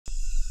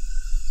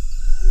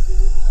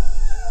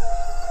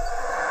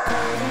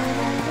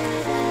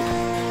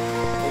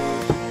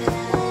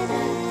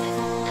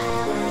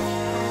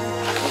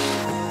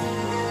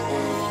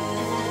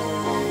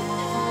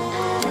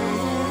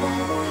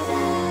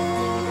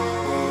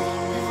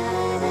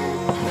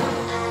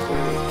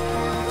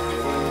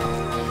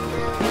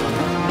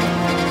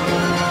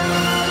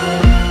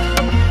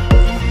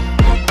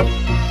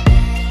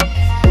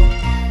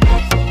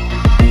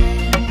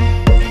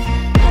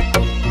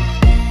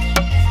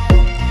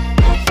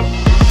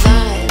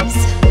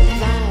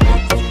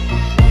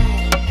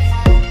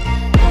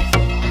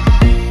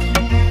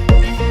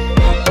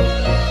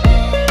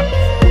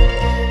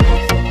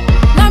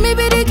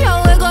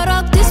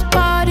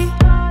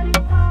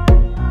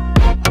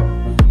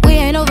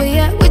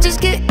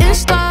just getting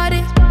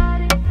started.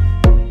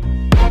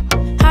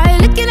 How you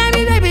looking at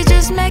me, baby,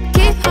 just make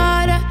it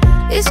harder.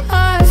 It's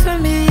hard for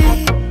me.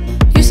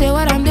 You say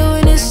what I'm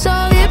doing is so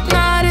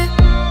hypnotic.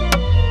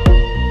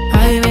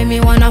 How you make me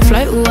wanna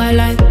fly, who I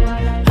like.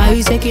 How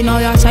you taking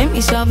all your time,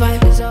 you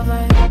survive.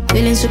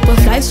 Feeling super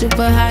fly,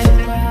 super high.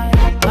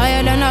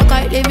 Higher than a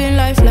kite, living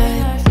life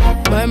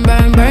like burn,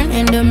 burn, burn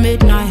in the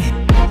midnight.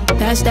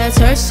 That's that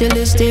touch till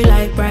it's still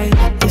like bright.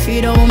 If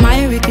you don't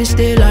mind, we can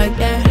stay like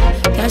that.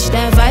 Catch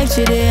that vibe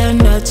to the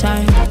end of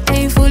time.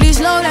 Painfully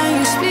slow down,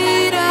 you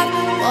speed up.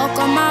 Walk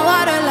on my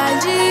water like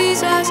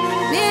Jesus.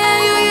 Me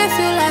and you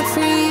feel like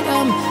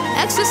freedom.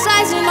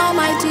 Exercising all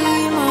my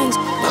demons.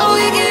 Oh,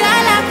 we get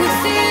high like we're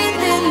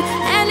feeling,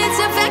 and it's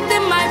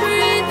affecting my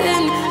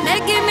breathing,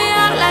 making me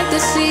out like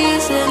the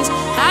seasons.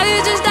 How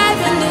you just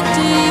dive in the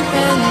deep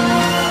end.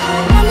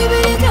 Mommy,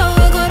 baby, girl,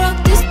 we got up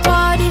this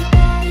party.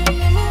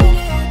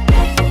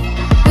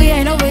 We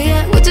ain't over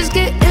yet, we're just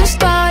getting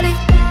started.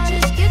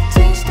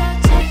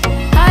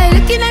 How you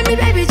looking at me,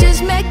 baby,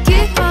 just make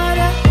it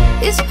harder.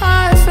 It's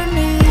hard for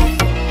me.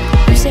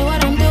 You say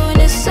what I'm doing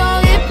is so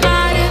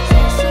hypnotic.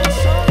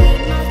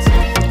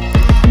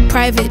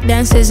 Private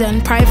dances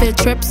and private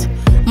trips.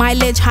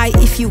 Mileage high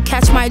if you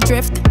catch my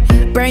drift.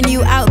 Burn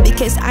you out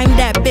because I'm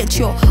that bitch.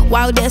 Your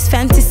wildest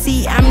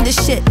fantasy, I'm the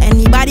shit.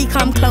 Anybody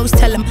come close,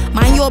 tell them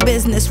mind your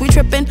business. We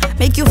trippin',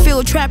 make you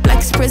feel trapped like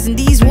it's prison.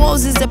 These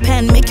walls is a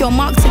pen, make your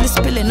mark till it's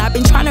spilling. I've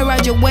been trying to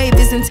ride your wave,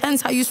 it's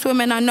intense how you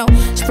swimming. I know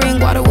spring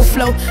water will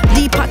flow,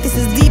 deep pockets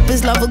as deep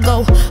as love will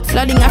go.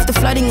 Flooding after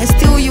flooding and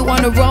still you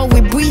wanna roll.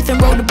 We breathe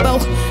and roll the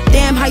boat.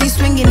 Damn how you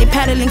swinging it,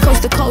 paddling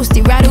coast to coast.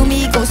 You rattle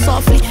me, go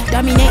softly,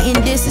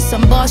 dominating this is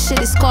some boss shit.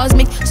 It's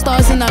cosmic,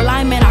 stars in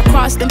alignment, I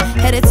crossed them.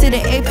 Headed to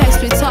the apex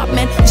with top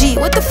men. Gee,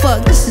 what the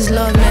fuck, this is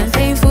love, man.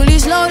 Painfully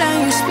slow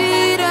down, you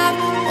speed up.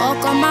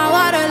 Walk on my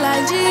water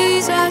like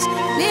Jesus.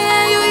 Me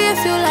and you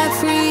feel like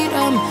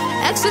freedom.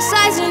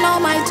 Exercising all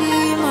my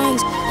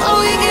demons.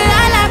 Oh, we get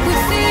high like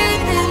we're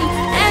feeling,